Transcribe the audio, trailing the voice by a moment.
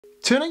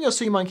Turning your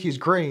sea monkeys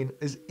green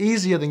is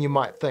easier than you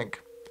might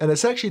think, and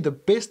it's actually the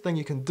best thing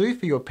you can do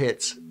for your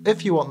pets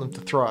if you want them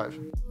to thrive.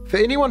 For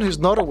anyone who's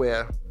not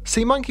aware,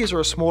 sea monkeys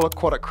are a small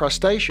aquatic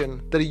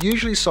crustacean that are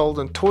usually sold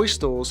in toy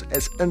stores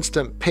as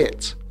instant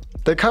pets.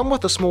 They come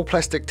with a small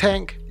plastic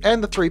tank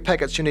and the 3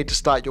 packets you need to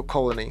start your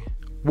colony: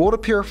 water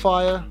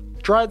purifier,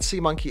 dried sea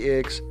monkey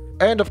eggs,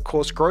 and of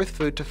course growth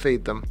food to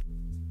feed them.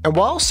 And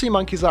while sea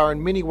monkeys are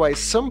in many ways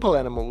simple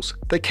animals,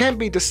 they can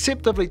be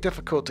deceptively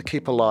difficult to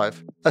keep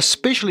alive,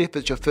 especially if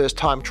it's your first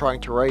time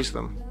trying to raise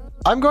them.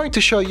 I'm going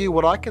to show you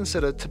what I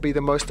consider to be the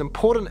most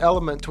important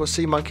element to a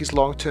sea monkey's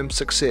long-term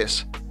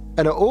success,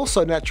 and it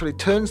also naturally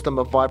turns them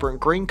a vibrant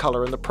green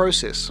colour in the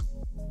process.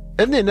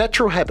 In their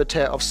natural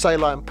habitat of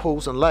saline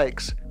pools and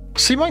lakes,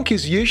 sea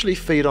monkeys usually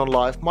feed on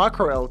live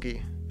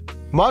microalgae.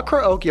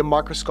 Microalgae are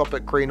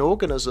microscopic green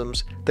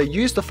organisms that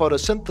use the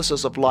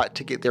photosynthesis of light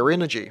to get their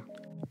energy.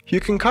 You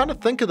can kind of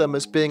think of them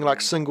as being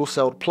like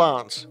single-celled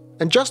plants,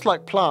 and just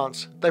like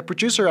plants, they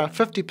produce around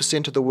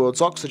 50% of the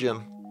world's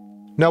oxygen.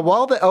 Now,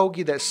 while the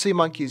algae that sea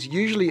monkeys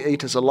usually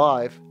eat is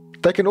alive,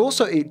 they can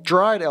also eat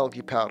dried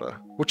algae powder,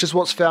 which is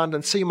what's found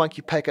in sea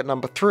monkey packet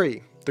number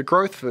 3, the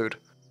growth food.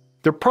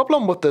 The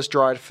problem with this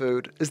dried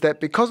food is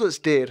that because it's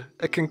dead,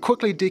 it can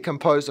quickly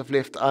decompose if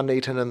left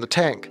uneaten in the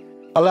tank,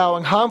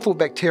 allowing harmful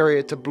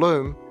bacteria to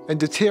bloom and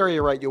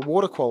deteriorate your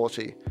water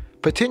quality,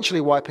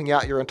 potentially wiping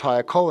out your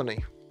entire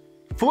colony.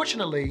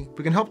 Fortunately,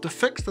 we can help to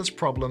fix this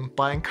problem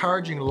by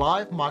encouraging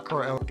live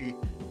microalgae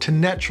to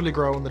naturally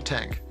grow in the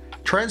tank,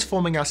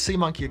 transforming our sea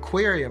monkey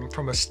aquarium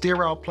from a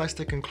sterile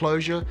plastic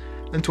enclosure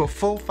into a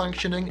full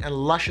functioning and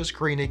luscious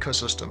green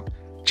ecosystem,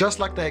 just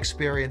like they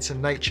experience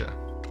in nature.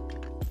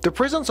 The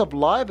presence of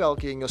live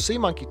algae in your sea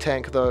monkey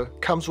tank, though,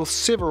 comes with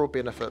several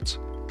benefits.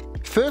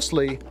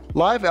 Firstly,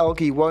 live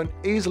algae won't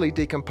easily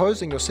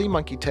decompose in your sea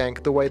monkey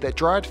tank the way that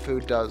dried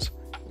food does,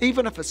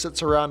 even if it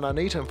sits around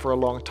uneaten for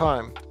a long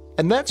time.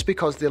 And that's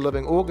because they're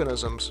living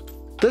organisms.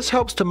 This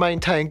helps to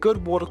maintain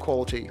good water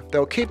quality that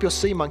will keep your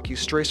sea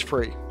monkeys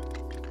stress-free.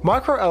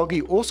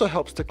 Microalgae also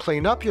helps to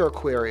clean up your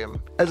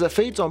aquarium, as it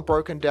feeds on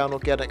broken down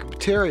organic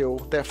material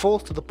that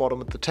falls to the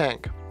bottom of the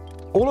tank.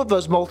 All of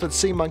those molted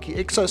sea monkey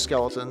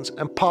exoskeletons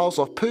and piles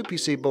of poop you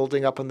see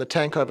building up in the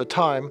tank over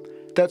time,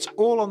 that's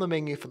all on the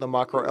menu for the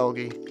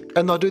microalgae,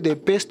 and they'll do their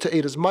best to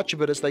eat as much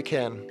of it as they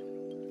can.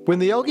 When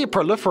the algae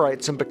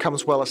proliferates and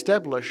becomes well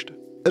established,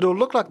 it'll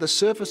look like the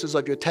surfaces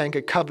of your tank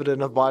are covered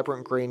in a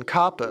vibrant green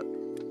carpet.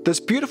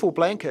 This beautiful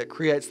blanket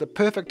creates the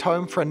perfect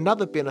home for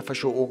another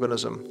beneficial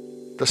organism,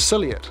 the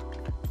ciliate.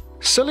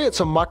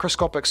 Ciliates are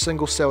microscopic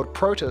single-celled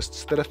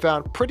protists that are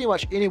found pretty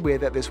much anywhere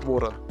that there's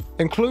water,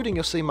 including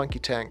your sea monkey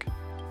tank.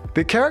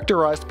 They're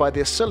characterized by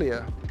their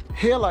cilia,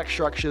 hair-like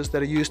structures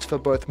that are used for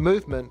both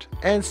movement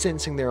and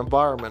sensing their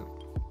environment.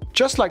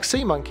 Just like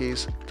sea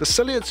monkeys, the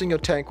ciliates in your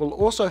tank will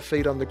also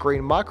feed on the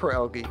green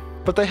microalgae,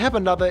 but they have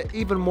another,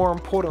 even more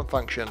important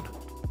function.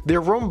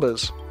 They're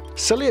Roombas.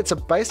 Ciliates are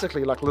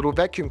basically like little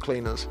vacuum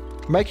cleaners,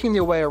 making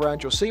their way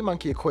around your sea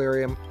monkey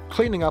aquarium,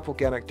 cleaning up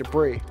organic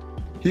debris.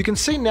 You can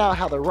see now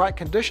how the right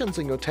conditions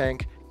in your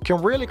tank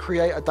can really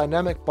create a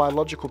dynamic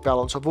biological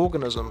balance of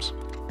organisms.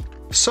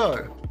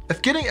 So,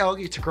 if getting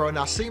algae to grow in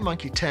our sea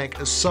monkey tank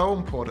is so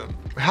important,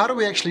 how do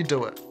we actually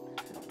do it?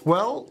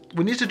 Well,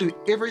 we need to do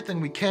everything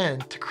we can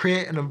to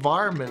create an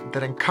environment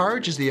that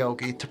encourages the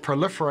algae to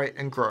proliferate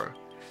and grow.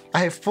 I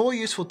have 4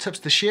 useful tips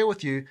to share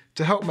with you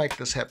to help make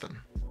this happen.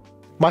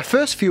 My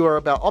first few are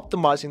about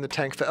optimizing the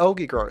tank for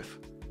algae growth.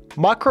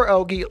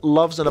 Microalgae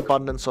loves an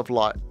abundance of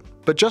light,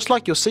 but just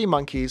like your sea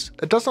monkeys,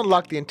 it doesn't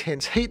like the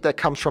intense heat that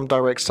comes from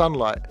direct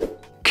sunlight.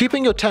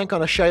 Keeping your tank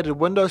on a shaded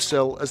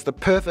windowsill is the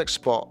perfect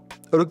spot.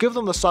 It'll give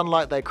them the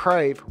sunlight they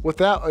crave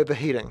without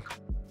overheating.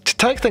 To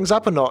take things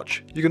up a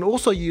notch, you can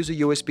also use a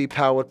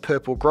USB-powered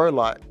purple grow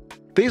light.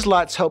 These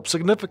lights help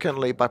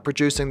significantly by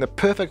producing the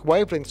perfect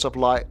wavelengths of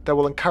light that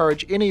will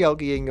encourage any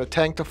algae in your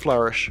tank to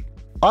flourish.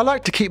 I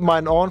like to keep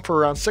mine on for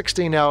around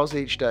 16 hours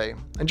each day,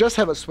 and just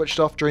have it switched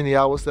off during the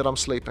hours that I'm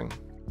sleeping.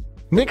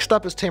 Next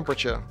up is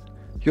temperature.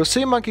 Your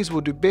sea monkeys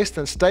will do best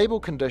in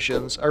stable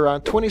conditions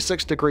around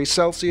 26 degrees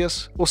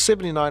Celsius or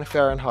 79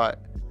 Fahrenheit.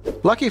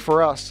 Lucky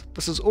for us,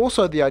 this is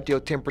also the ideal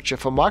temperature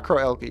for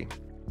microalgae.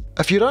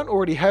 If you don't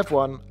already have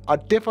one,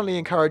 I'd definitely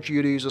encourage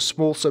you to use a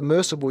small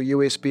submersible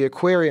USB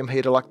aquarium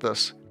heater like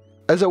this,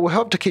 as it will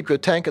help to keep your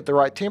tank at the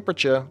right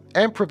temperature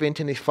and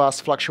prevent any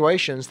fast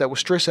fluctuations that will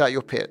stress out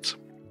your pets.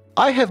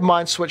 I have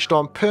mine switched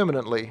on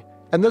permanently,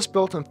 and this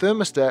built-in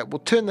thermostat will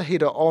turn the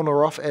heater on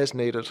or off as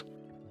needed.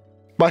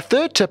 My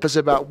third tip is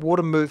about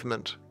water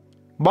movement.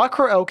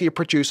 Microalgae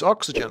produce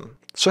oxygen,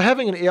 so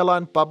having an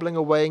airline bubbling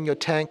away in your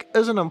tank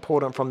isn't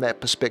important from that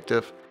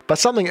perspective. But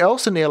something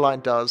else an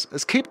airline does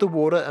is keep the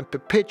water in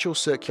perpetual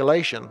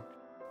circulation.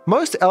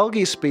 Most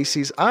algae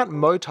species aren't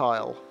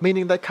motile,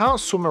 meaning they can't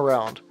swim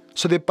around,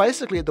 so they're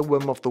basically at the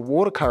whim of the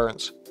water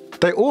currents.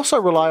 They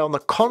also rely on the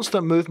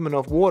constant movement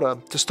of water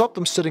to stop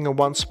them sitting in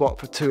one spot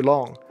for too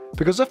long,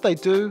 because if they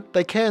do,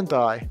 they can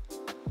die.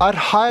 I'd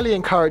highly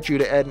encourage you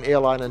to add an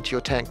airline into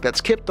your tank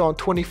that's kept on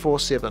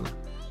 24/7.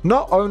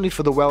 not only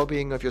for the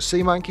well-being of your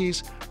sea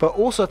monkeys, but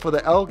also for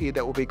the algae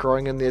that will be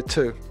growing in there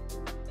too.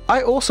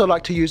 I also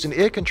like to use an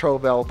air control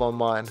valve on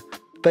mine.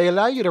 They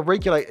allow you to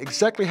regulate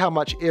exactly how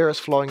much air is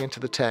flowing into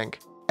the tank,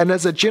 and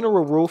as a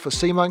general rule for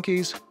sea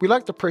monkeys, we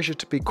like the pressure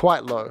to be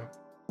quite low.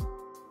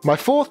 My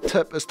fourth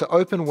tip is to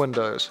open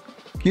windows.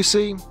 You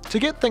see, to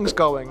get things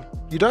going,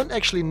 you don't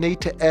actually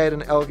need to add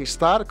an algae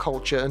starter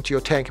culture into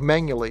your tank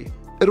manually.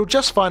 It'll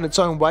just find its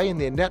own way in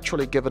there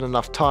naturally given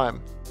enough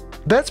time.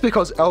 That's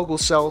because algal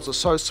cells are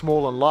so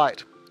small and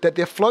light that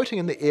they're floating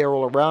in the air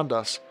all around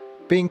us,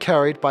 being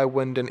carried by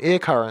wind and air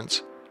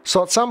currents.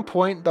 So at some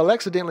point, they'll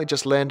accidentally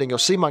just land in your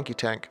sea monkey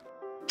tank.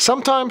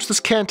 Sometimes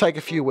this can take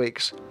a few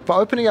weeks, but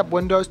opening up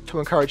windows to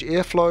encourage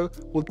airflow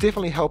will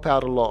definitely help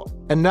out a lot.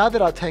 And now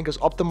that our tank is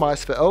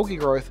optimized for algae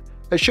growth,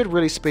 it should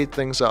really speed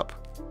things up.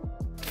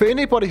 For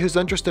anybody who's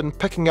interested in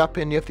picking up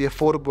any of the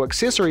affordable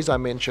accessories I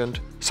mentioned,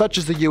 such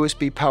as the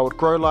USB powered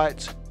grow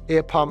lights,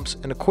 air pumps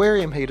and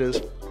aquarium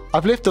heaters,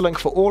 I've left a link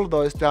for all of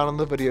those down in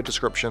the video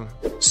description.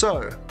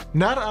 So,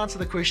 now to answer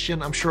the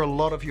question I'm sure a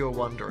lot of you are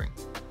wondering.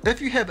 If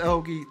you have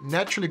algae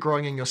naturally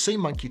growing in your sea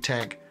monkey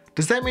tank,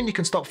 does that mean you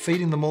can stop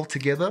feeding them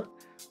altogether?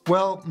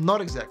 Well,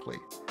 not exactly.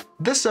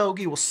 This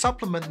algae will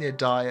supplement their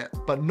diet,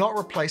 but not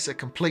replace it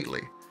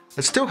completely.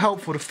 It's still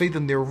helpful to feed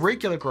them their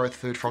regular growth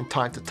food from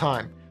time to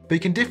time, but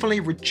you can definitely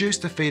reduce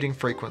the feeding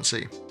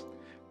frequency.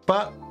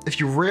 But if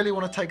you really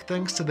want to take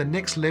things to the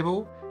next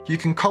level, you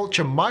can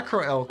culture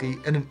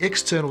microalgae in an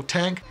external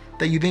tank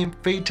that you then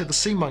feed to the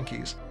sea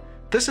monkeys.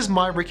 This is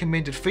my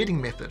recommended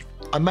feeding method.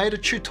 I made a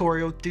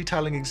tutorial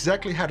detailing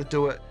exactly how to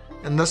do it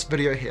in this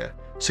video here,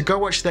 so go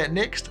watch that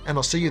next and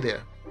I'll see you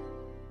there.